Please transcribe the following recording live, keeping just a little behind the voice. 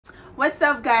What's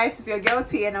up guys, it's your girl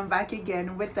T and I'm back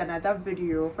again with another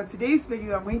video. For today's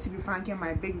video I'm going to be pranking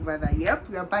my big brother. Yep,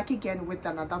 we are back again with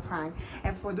another prank.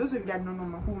 And for those of you that don't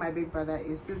know who my big brother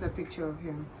is, this is a picture of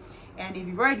him. And if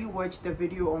you've already watched the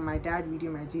video on my dad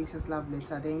reading my Jesus love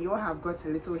letter, then you'll have got a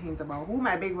little hint about who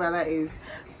my big brother is.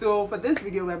 So for this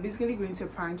video we're basically going to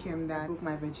prank him that I broke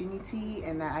my virginity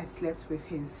and that I slept with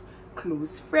his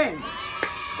close friend.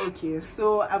 Okay,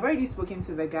 so I've already spoken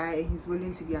to the guy and he's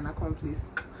willing to be an accomplice.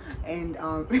 And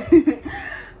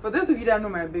for those of you that know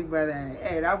my big brother,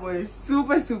 that was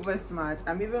super smart.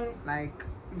 I'm even like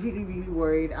really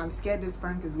worried. I'm scared this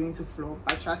prank is going to flop,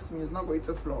 but trust me, it's not going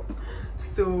to flop.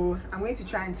 So I'm going to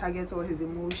try and target all his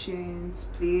emotions,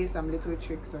 play some little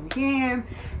tricks on him,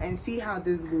 and see how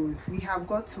this goes. We have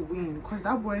got to win because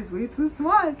that boy is way too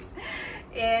smart.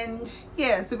 And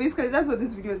yeah, so basically that's what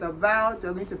this video is about.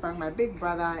 We're going to prank my big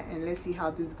brother and let's see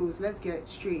how this goes. Let's get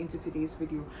straight into today's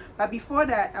video. But before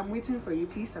that, I'm waiting for you.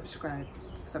 Please subscribe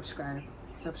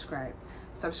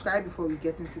before we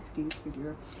get into today's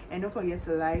video, and don't forget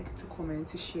to like, to comment,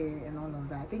 to share, and all of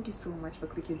that. Thank you so much for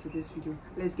clicking to this video.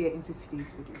 Let's get into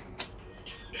today's video.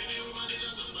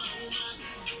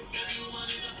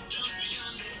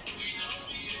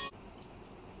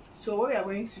 So what we are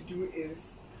going to do is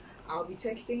I'll be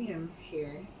texting him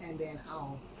here and then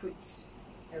I'll put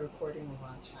a recording of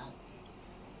our chat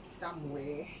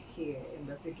somewhere here in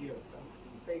the video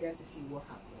for you guys to see what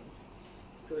happens.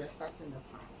 So we're starting the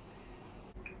prank.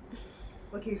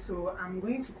 Okay, so I'm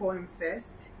going to call him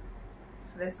first.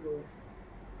 Let's go.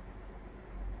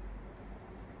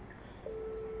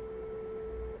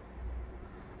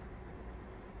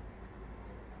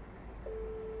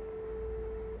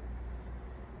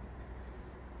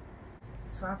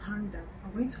 So I've hung up.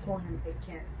 I'm going to call him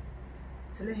again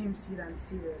to let him see that I'm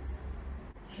serious.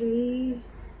 Hey.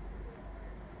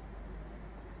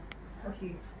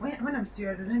 Okay, when I'm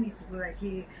serious, I don't need to go like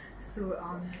hey. So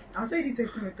I was already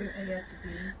texting with him earlier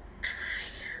today.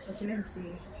 Okay, let me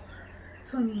see.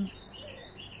 Tony,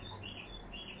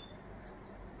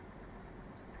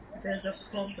 there's a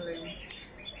problem.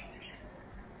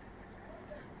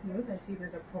 No, if I say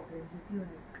there's a problem, he'll be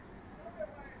like,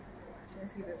 should I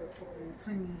say there's a problem?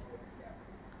 Tony,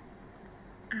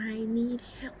 I need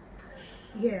help.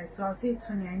 Yeah, so I'll say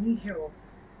Tony, I need help.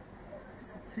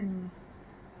 So Tony,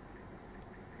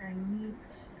 I need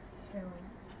help.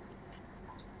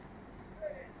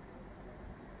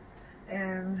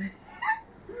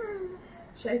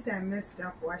 Should I say I messed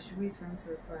up or I should wait for him to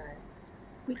reply?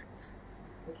 Wait.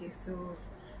 Okay, so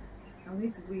I'm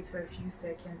going to wait for a few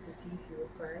seconds to see if he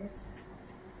replies.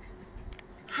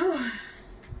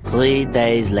 3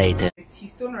 days later. He's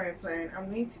still not replying.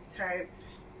 I'm going to type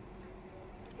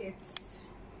it's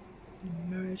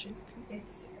Emergent.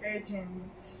 It's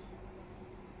urgent.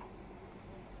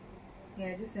 Yeah,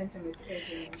 I just sent him it's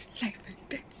urgent. It's like a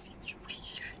dead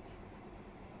situation.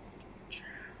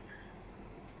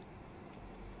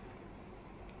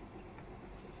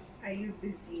 Are you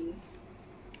busy?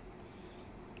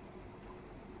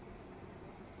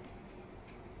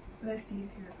 Let's see if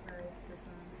he replies this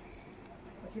one.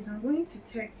 Okay, so I'm going to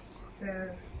text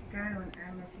the guy on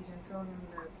iMessage and tell him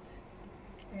that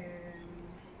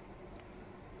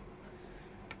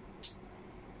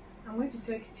I'm going to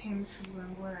text him too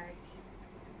and go like,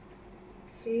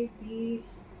 hey B,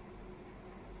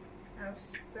 I've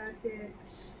started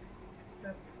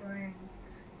the prank.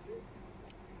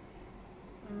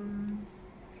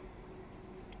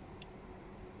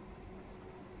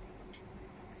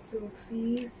 So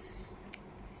please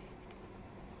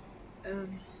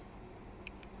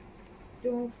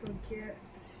don't forget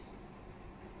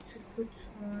to put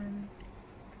on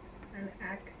an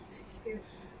act if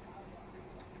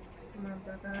my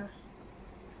brother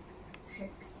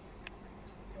texts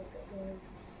or calls.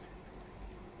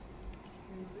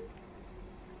 Thank you.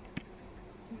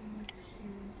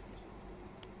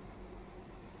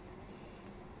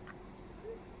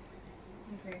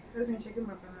 Okay, let's go check if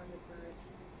my brother replied.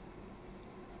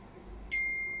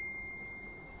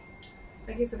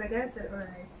 Okay, so the guy said,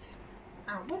 alright.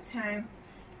 At what time?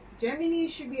 Germany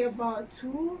should be about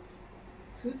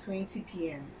 2:20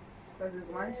 p.m. because it's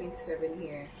 1:27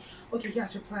 here. Okay, he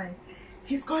has replied.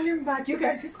 He's calling back, you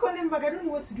guys. He's calling back. I don't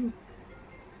know what to do.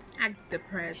 Act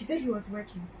depressed. He said he was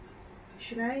working.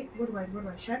 Should I? What do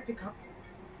I? Should I pick up,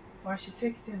 or I should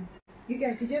text him? You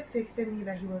guys, he just texted me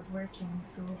that he was working.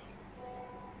 So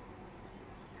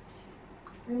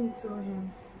let me tell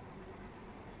him.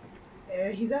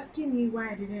 He's asking me why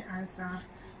I didn't answer.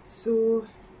 So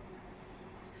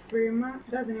Frema,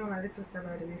 that's the name of my little sister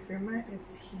by the way. Frema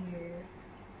is here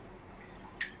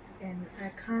and I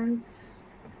can't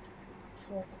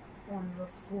talk on the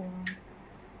phone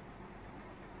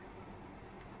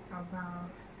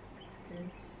about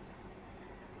this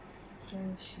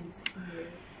when she's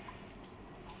here.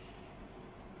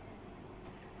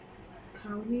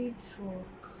 Can we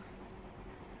talk?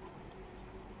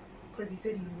 Because he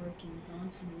said he's working, so I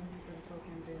want to know if we can talk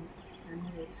and then I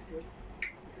know what to do.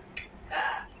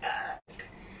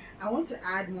 I want to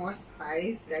add more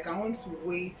spice. Like, I want to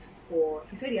wait for,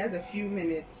 he said he has a few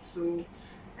minutes, so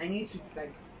I need to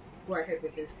like go ahead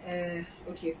with this.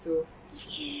 Okay, so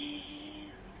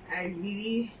I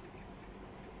really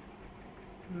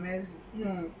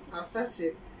I'll start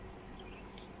it.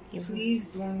 Please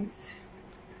don't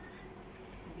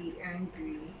be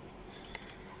angry.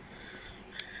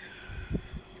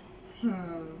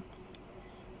 What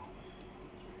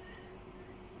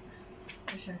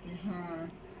should I say?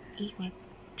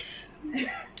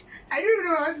 I don't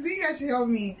know. I think you guys should help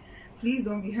me. Please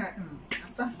don't be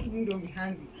angry. Don't be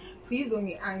angry. Please don't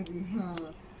be angry.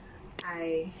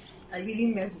 I really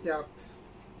messed up.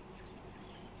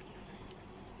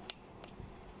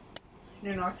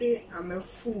 No, I'll say I'm a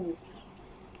fool.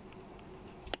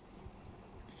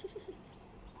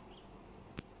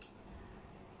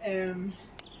 If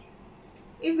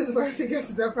this boy figures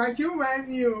is a prank, you mind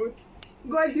me.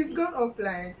 God, he's gone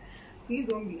offline. Please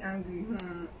don't be angry.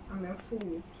 I'm a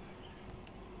fool.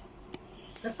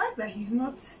 The fact that he's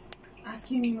not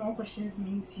asking me more questions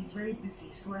means he's very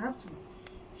busy. So I have to.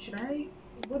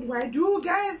 What do I do,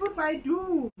 guys? What do I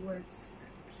do?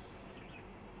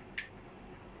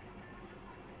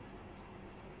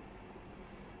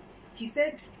 He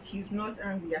said he's not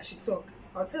angry. I should talk.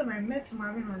 I'll tell him I met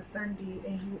Marvin on Sunday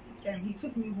and he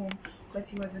took me home because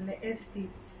he was in the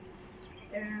estates.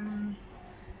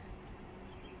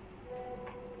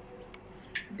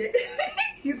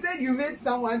 He said you made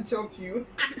someone chop you.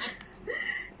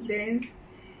 Then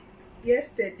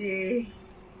yesterday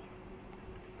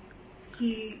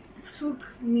he took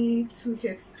me to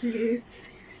his place.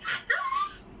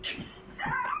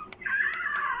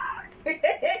 Then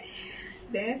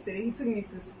yesterday he took me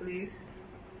to his place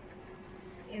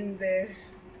in the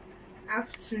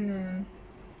afternoon.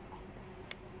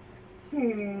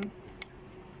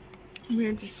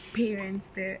 Went his parents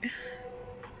there.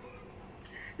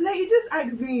 Like, he just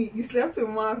asked me, you slept with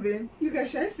Marvin? You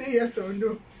guys, should I say yes or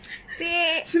no?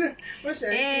 Say, what should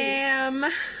I say? I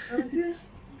was say,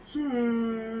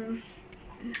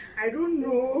 I don't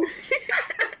know.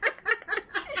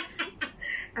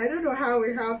 I don't know how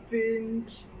it happened.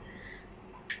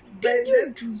 Did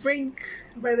you drink?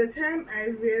 By the time I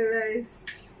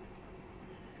realized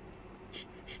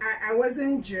I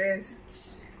wasn't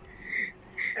dressed.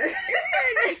 By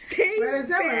the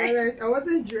time I realized I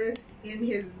wasn't dressed in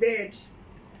his bed.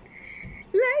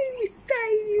 Lying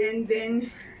beside you. And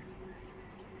then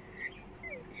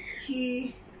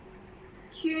he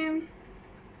came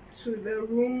to the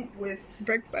room with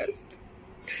breakfast,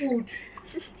 food.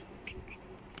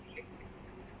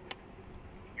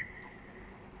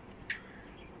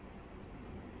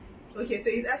 Okay, so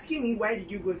he's asking me, why did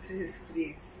you go to his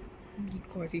place?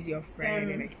 Because he's your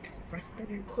friend and I trusted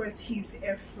him. Because he's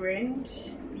a friend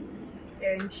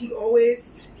and he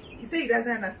said he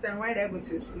doesn't understand why did I go to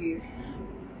his place.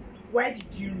 Why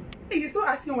did you? He's still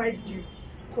asking why did you?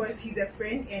 Because he's a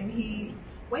friend and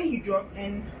when he dropped,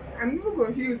 and I'm even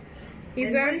confused. He's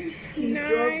and when he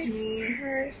nice dropped me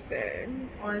person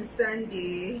on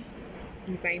Sunday,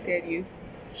 he invited you.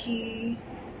 He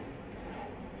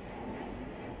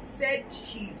said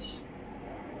he'd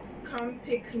come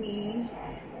pick me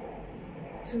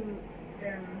to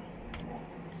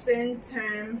spend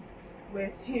time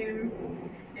with him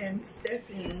and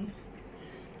Stephanie.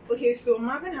 Okay, so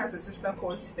Marvin has a sister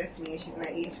called Stephanie. She's my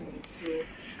age mate. So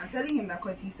I'm telling him that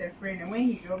because he's a friend, and when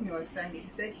he dropped me on Sunday, he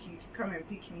said he'd come and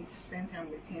pick me to spend time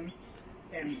with him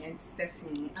and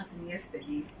Stephanie, as in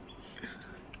yesterday.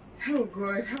 Oh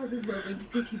God, how is this boy going to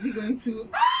take? Is he going to?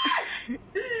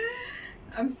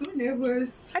 I'm so nervous.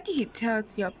 How did he tell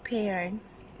your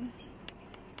parents?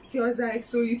 He was like,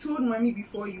 so you told mommy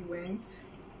before you went?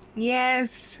 Yes.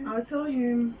 I'll tell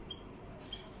him.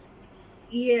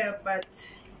 Yeah, but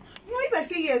if I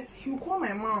say yes, he'll call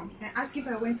my mom and ask if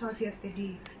I went out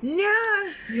yesterday.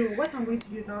 No. No, what I'm going to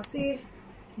do is I'll say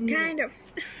no. Kind of.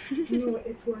 No,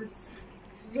 it was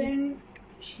when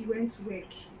she went to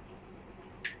work.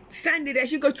 Sunday that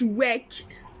she go to work.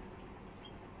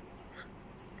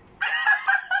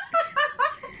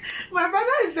 My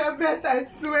brother is the best, I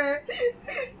swear.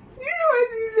 You know what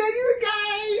he said, you guys?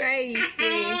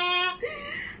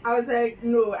 I was like,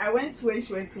 no, I went to when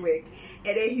she went to work.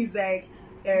 And then he's like,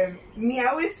 me, I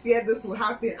always fear this will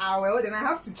happen. Well, then I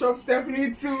have to chop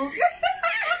Stephanie too.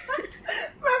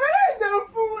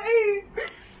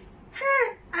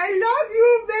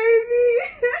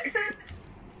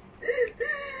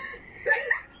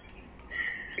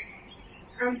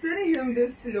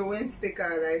 glowing sticker,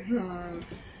 like,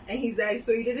 And he's like,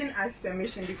 so you didn't ask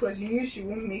permission because you knew she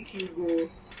wouldn't make you go.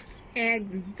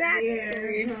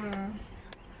 Exactly. Yeah.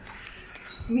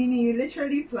 Meaning you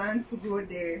literally planned to go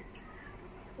there.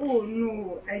 Oh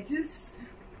no, I just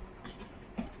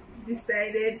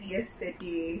decided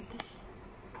yesterday.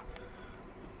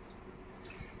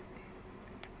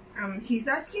 He's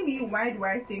asking me why do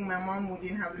I think my mom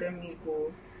wouldn't have let me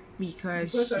go?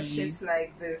 Because of shit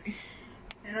like this.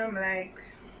 And I'm like,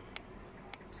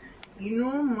 you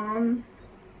know, mom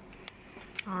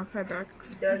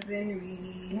doesn't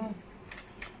really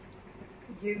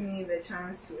give me the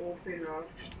chance to open up.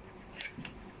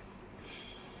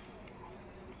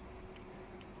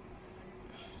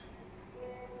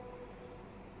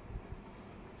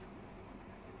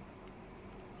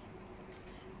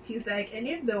 He's like, and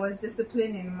if there was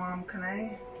discipline in mom, can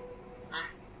I?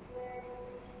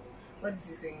 What is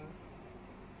he saying?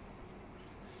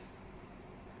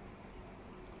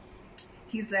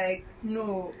 He's like,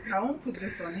 no, I won't put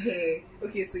this on her.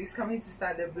 Okay, so he's coming to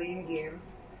start the blame game.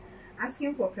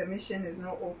 Asking for permission is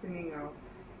not opening up.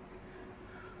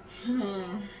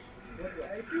 What do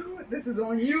I do? This is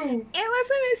on you. It was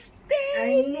a mistake.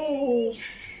 I know.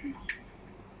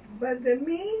 But the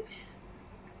main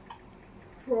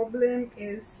problem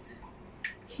is,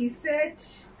 he said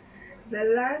the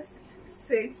last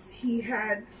sex he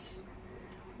had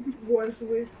was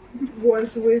with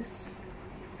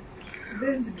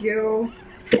this girl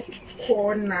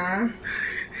called Na.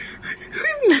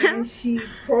 And she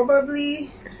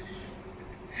probably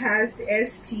has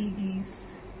STDs.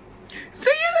 So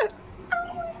you,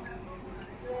 oh my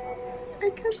God. I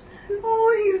can't.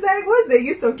 Oh, he's like, what's the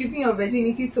use of keeping your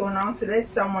virginity till now to let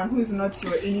someone who's not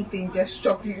your anything just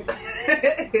chop you?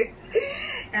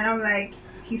 And I'm like,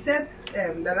 he said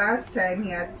the last time he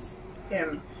had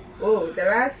the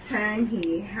last time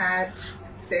he had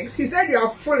sex, he said you're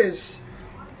foolish.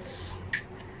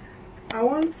 I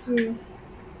want to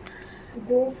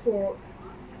go for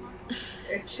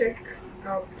a check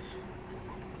up,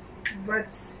 but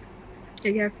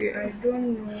I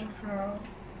don't know how.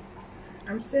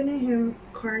 I'm sending him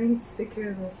crying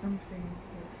stickers or something.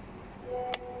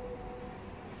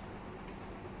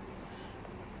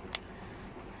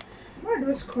 What are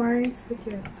those crying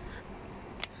stickers?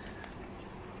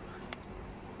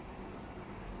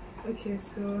 Okay,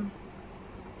 so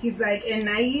he's like, and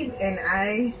naive, and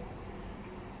I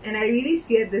really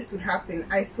feared this would happen.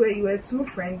 I swear you were too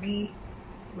friendly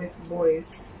with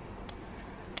boys.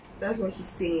 That's what he's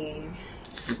saying.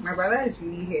 My brother is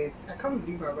really hurt. I can't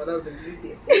believe my brother believed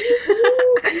it.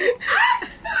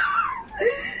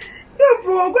 Yeah,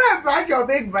 bro, go and prank your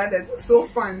big brother. It's so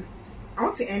fun. I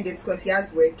want to end it because he has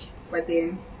work, but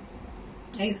then,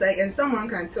 and he's like, and someone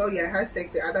can tell you I had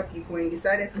sex with other people and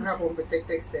decided to have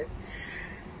unprotected sex.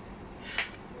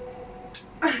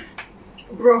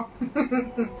 Bro,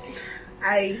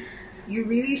 you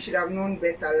really should have known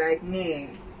better. Like, nah.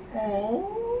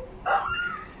 Oh.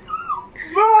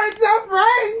 Bro, it's a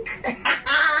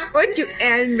prank. What you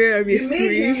end there? You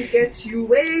made him get you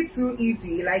way too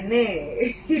easy. Like, nah.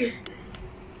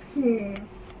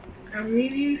 I'm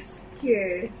really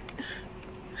scared.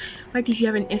 What if you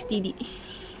have an STD?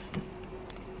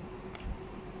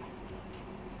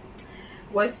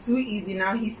 Was too easy.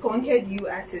 Now he's conquered you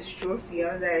as his trophy.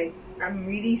 I was like, I'm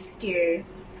really scared.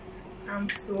 I'm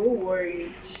so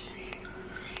worried.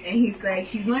 And he's like,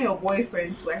 he's not your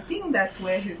boyfriend too. I think that's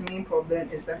where his main problem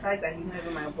is, the fact that he's not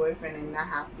even my boyfriend and that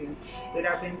happened. It would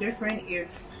have been different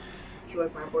if he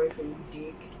was my boyfriend,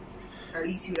 Dick. At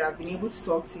least you would have been able to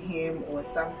talk to him or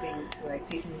something to like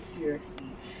take me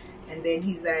seriously. And then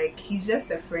he's like, he's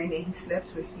just a friend and he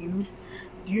slept with you.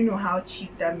 Do you know how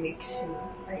cheap that makes you?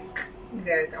 Like, you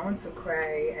guys, I want to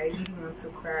cry. I really want to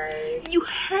cry. You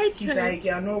hurt He's her. like,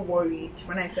 you're not worried.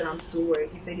 When I said I'm so worried,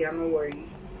 he said you're not worried.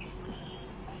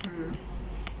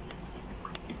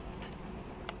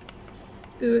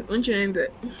 Dude, won't you end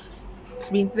it? It's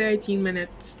been 13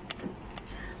 minutes.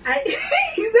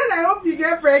 He said, I hope you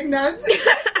get pregnant.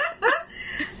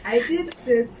 I did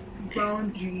set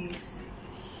boundaries.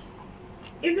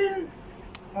 Even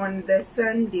on the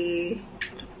Sunday,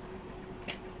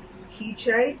 he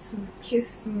tried to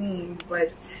kiss me,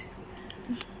 but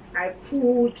I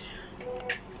pulled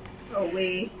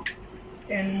away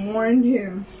and warned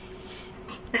him.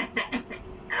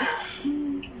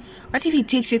 What if he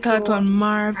takes it out on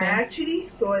Marvin? I actually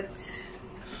thought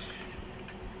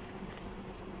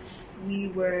we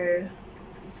were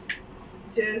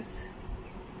just,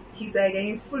 he's like, and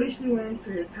you foolishly went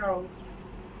to his house.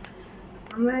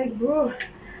 I'm like, bro,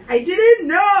 I didn't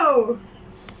know.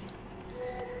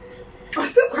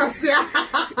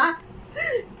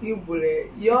 You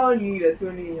bullet. You all knew that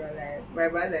only in your life. My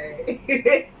brother.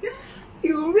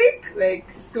 He will make like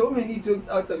so many jokes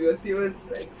out of your serious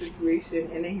like situation,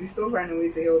 and then he still find a way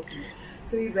to help you.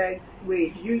 So he's like,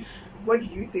 wait, what do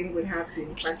you think would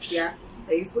happen? Pastia,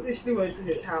 you foolishly went to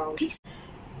his house.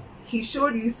 He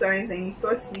showed you signs and you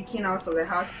thought sneaking out of the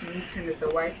house to meet him is the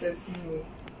wisest move.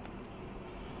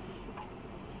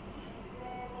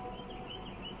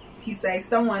 He's like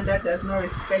someone that does not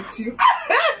respect you.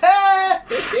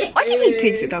 Why do you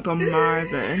think it out on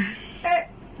Marvin?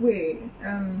 Wait,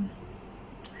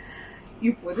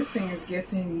 this thing is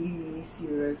getting really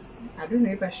serious. I don't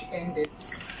know if I should end it.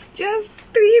 Just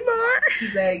 3 more.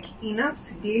 He's like, enough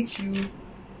to date you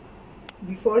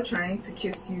before trying to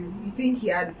kiss you. You think he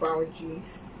had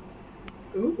boundaries?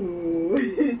 Ooh.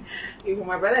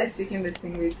 My brother is taking this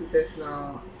thing way too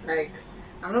personal. Like,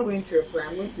 I'm not going to reply.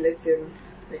 I'm going to let him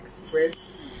express,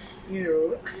 you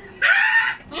know.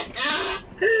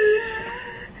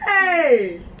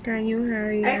 Hey! Can you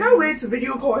hurry? I can't wait to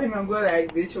video call him and go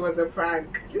like, bitch, it was a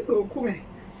prank. This is so cool.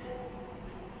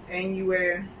 And you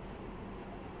were...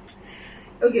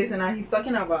 Okay, so now he's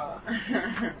talking about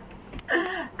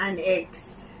an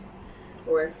ex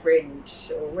or a friend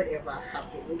or whatever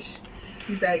happened.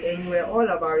 He's like, and you were all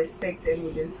about respect and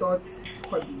would insult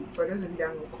Kobe. For those of you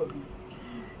that know Kobe,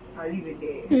 I'll leave it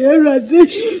there. Yeah, right.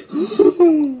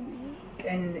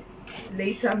 And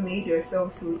later made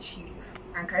yourself so cheap.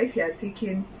 And if you are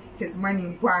taking his money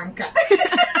in Banka.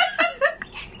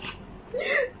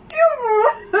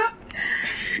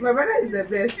 My brother is the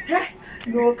best.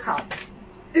 No cap.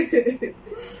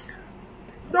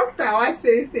 Doctor, I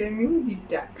say me who did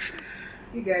that?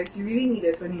 You guys, you really need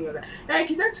a Tony in your life. Like,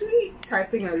 he's actually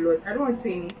typing a lot. I don't want to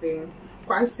say anything.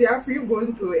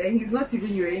 And he's not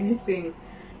even you anything.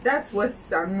 That's what's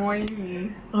annoying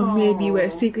me. Or maybe we're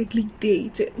secretly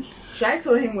dating. Should I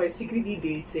tell him we're secretly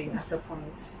dating at a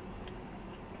point?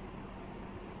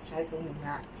 Should I tell him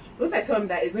that? What if I tell him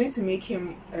that, it's going to make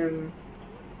him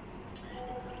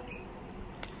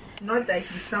not that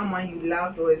he's someone you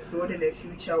loved or is building a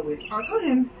future with. I'll tell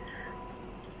him,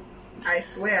 I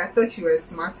swear I thought you were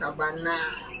smarter, but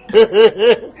nah.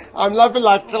 I'm laughing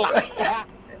like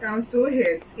I'm so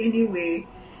hurt. Anyway,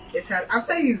 it had,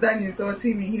 after he's done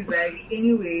insulting me, he's like,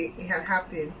 anyway, it had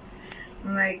happened.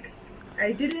 I'm like,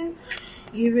 I didn't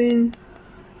even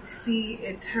see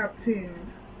it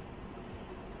happen.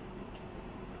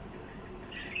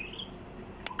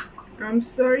 I'm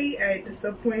sorry I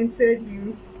disappointed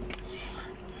you.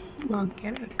 Well,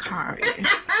 get a car.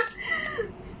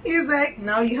 He's like,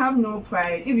 now you have no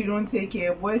pride. If you don't take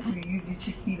care, boys will use you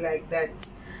cheaply like that.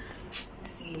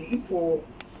 See, people,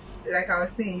 like I was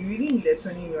saying, you really need a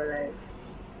Tony in your life.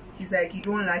 He's like, you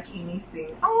don't lack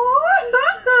anything.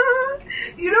 Oh,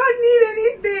 you don't need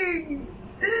anything.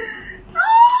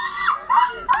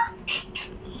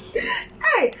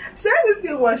 Hey, so this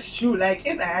thing was true. Like,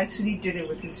 if I actually did it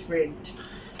with his friend,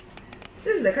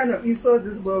 this is the kind of insult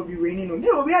this boy will be raining on.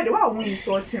 Maybe I won't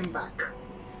insult him back.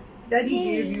 Daddy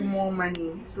gave you more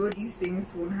money, so these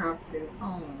things won't happen.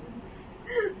 Oh.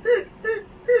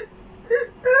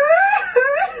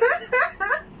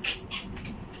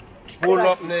 Wool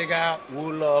up, nigga.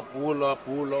 Wool up, wool up,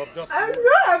 wool up. I'm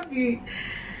so happy.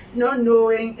 Not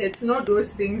knowing it's not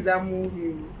those things that move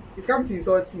you. It's come to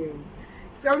insult me.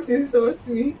 It's come to insult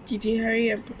me. Did you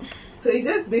hurry up? So he's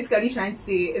just basically trying to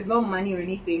say it's not money or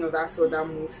anything of that sort that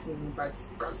moves me. But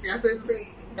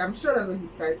I'm sure that's what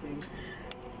he's typing.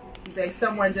 He's like,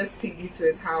 someone just picked you to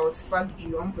his house, fucked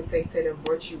you unprotected, and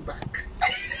brought you back.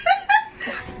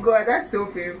 God, that's so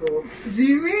painful.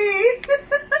 Jimmy!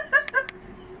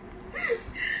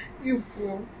 You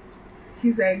fool.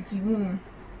 He's like, Jimmy.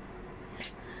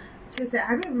 She's like,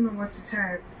 I don't even know what to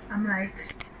type. I'm like,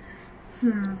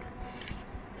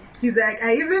 He's like,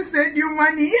 I even sent you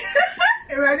money.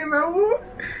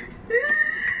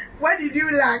 What did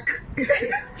you lack?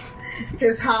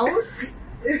 His house,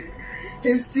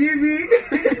 his TV,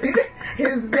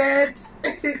 his bed.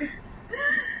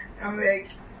 I'm like,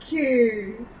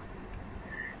 okay,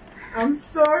 I'm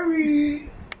sorry.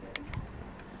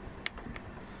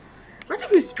 What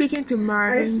if you're speaking to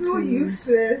Marvin? I feel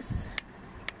useless.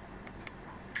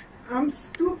 I'm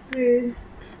stupid.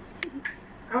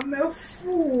 I'm a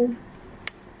fool.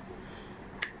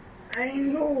 I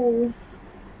know.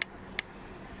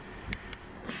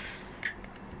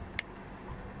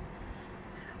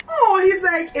 Oh, he's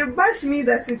like, it bashed me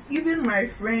that it's even my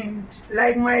friend.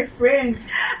 Like my friend.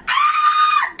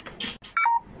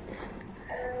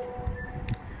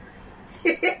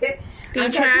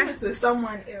 I'm talking to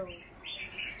someone else.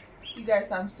 You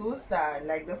guys, I'm so sad.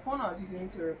 Like, the phone I was using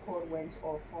to record went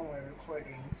off when we're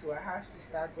recording, so I have to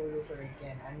start all over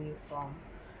again. I mean, from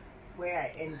where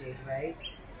I ended, right?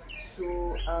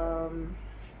 So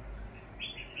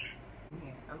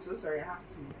yeah, I'm so sorry. I have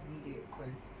to read it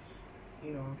because,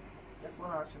 you know, the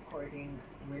phone I was recording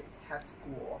with had to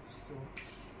go off. So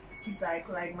he's like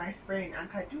my friend,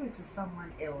 and can do it to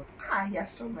someone else. He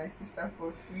has shown my sister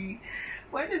for free.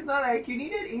 When it's not like you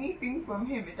needed anything from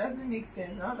him, it doesn't make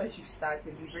sense. Now that you've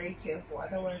started, be very careful.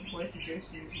 Otherwise, boys will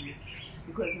just use you,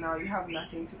 because now you have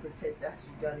nothing to protect as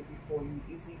you've done it before. You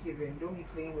easily given. Don't be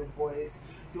playing with boys.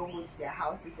 Don't go to their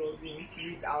houses or rooms.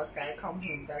 Meet outside. Come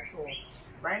home. That's all.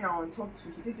 Right now, on top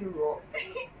 2, he did it raw.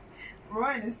 Raw,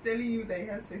 and is telling you that he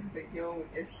has sex with a girl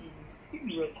with STDs. If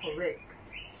you were correct,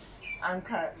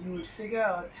 Anka, you would figure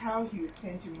out how he would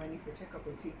send you money for checkup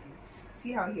or take you.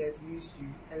 See how he has used you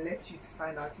and left you to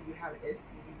find out if you have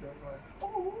STDs or not.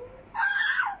 Oh.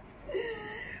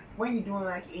 When you don't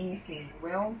like anything,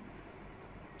 well,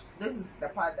 this is the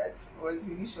part that was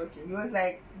really shocking. He was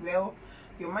like, well,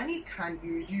 your money can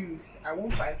be reduced. I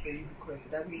won't fight for you because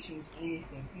it doesn't change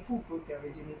anything. People broke their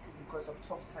virginities because of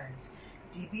tough times.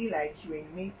 DB like you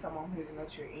and made someone who's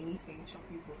not your anything chop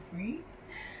you for free.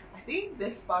 I think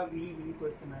this part really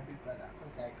got to my big brother,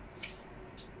 because like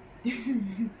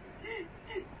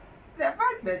the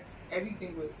fact that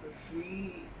everything was for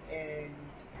free and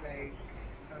like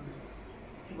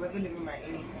he wasn't even my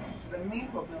anything. So the main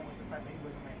problem was the fact that he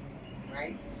wasn't my anything,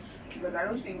 right? Because I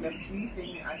don't think the free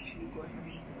thing actually got him.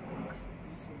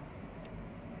 You see.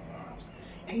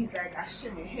 And he's like,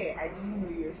 Ashimi, hey, I didn't know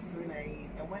you were so naive.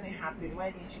 And when it happened,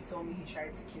 why didn't you tell me he tried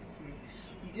to kiss you?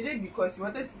 You did it because you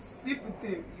wanted to sleep with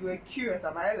him. You were curious.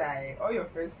 Am I lying? All your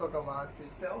friends talk about it.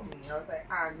 Tell me. I was like,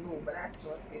 no, but that's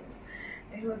not it.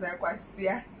 And he was like, what's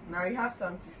yeah? Now you have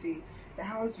something to say. The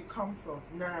house you come from.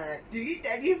 Nah, delete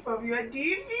that name from your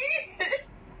DP.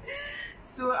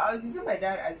 So I was using my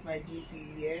dad as my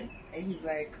DP, yeah? And he's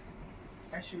like,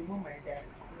 I should remove my dad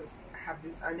because I have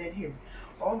dishonored him.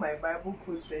 All my Bible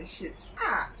quotes and shit.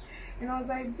 And I was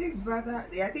like, big brother.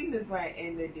 I think that's why I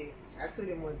ended it. I told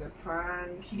him it was a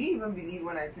prank. He didn't even believe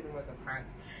when I told him it was a prank.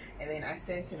 And then I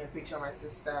sent him a picture of my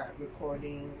sister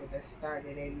recording with the stand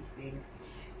and everything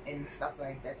and stuff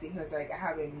like that. And he was like, I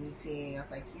have a meeting. I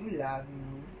was like, you love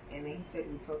me. And then he said,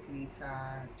 we'll talk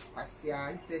later.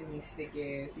 He sent me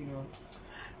stickers, you know.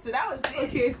 So that was it.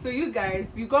 Okay, so you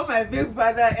guys, we got my big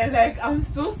brother, and like I'm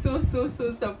so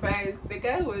surprised. The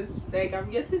guy was like,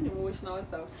 I'm getting emotional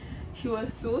stuff. He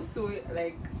was so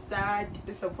like sad,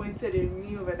 disappointed in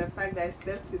me over the fact that I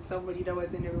slept with somebody that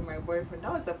wasn't even my boyfriend.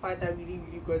 That was the part that really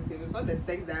got to him. It's not the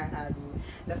sex that I had,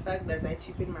 the fact that I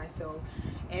cheapened myself.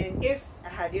 And if I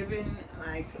had even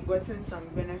like gotten some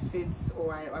benefits,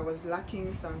 or I was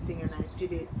lacking something and I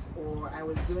did it, or I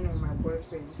was doing it with my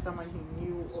boyfriend, someone he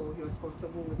knew or he was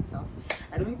comfortable with stuff,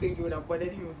 I don't think it would have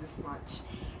bothered him this much.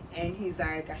 And he's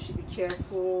like, I should be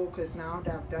careful because now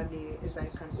that I've done it, it's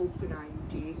like an opener you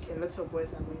take. A lot of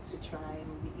boys are going to try, and it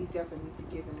will be easier for me to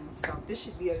give in and stuff. This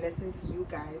should be a lesson to you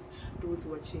guys, those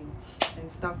watching,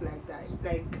 and stuff like that.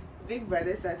 Like, big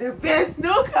brothers are the best.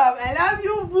 No cap, I love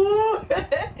you, boo.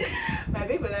 My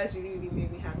big brothers really made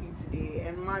me happy today.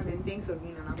 And Marvin, thanks for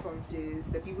being an accomplice.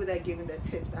 The people that gave me the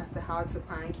tips as to how to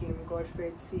prank him,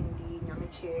 Godfred, Cindy,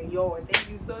 Nyamiche, yo, thank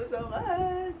you so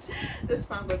much. This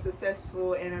prank was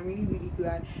successful, and I'm really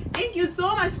glad. Thank you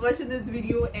so much for watching this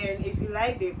video, and if you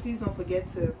liked it, please don't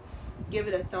forget to give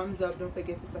it a thumbs up. Don't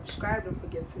forget to subscribe. Don't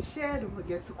forget to share. Don't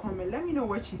forget to comment. Let me know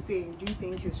what you think. Do you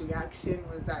think his reaction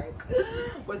was like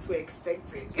what we're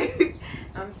expecting?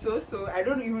 I'm so I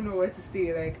don't even know what to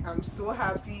say. Like, I'm so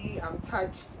happy, I'm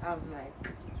touched, I'm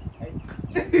like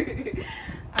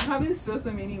I'm having so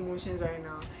many emotions right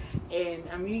now, and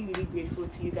I'm really grateful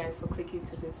to you guys for clicking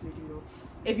to this video.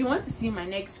 If you want to see my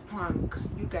next prank,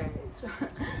 you guys,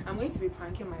 I'm going to be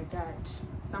pranking my dad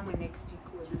somewhere next week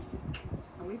or this week.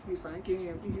 I'm going to be pranking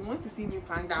him. If you want to see me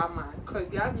prank that man,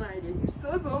 because you have no idea, he's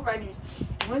so funny.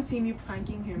 If you want to see me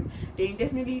pranking him, then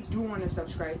definitely do want to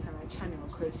subscribe to my channel,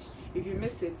 because if you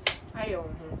miss it, you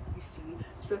see.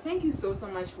 So thank you so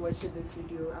much for watching this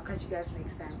video. I'll catch you guys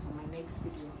next time for my next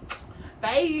video.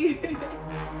 Bye.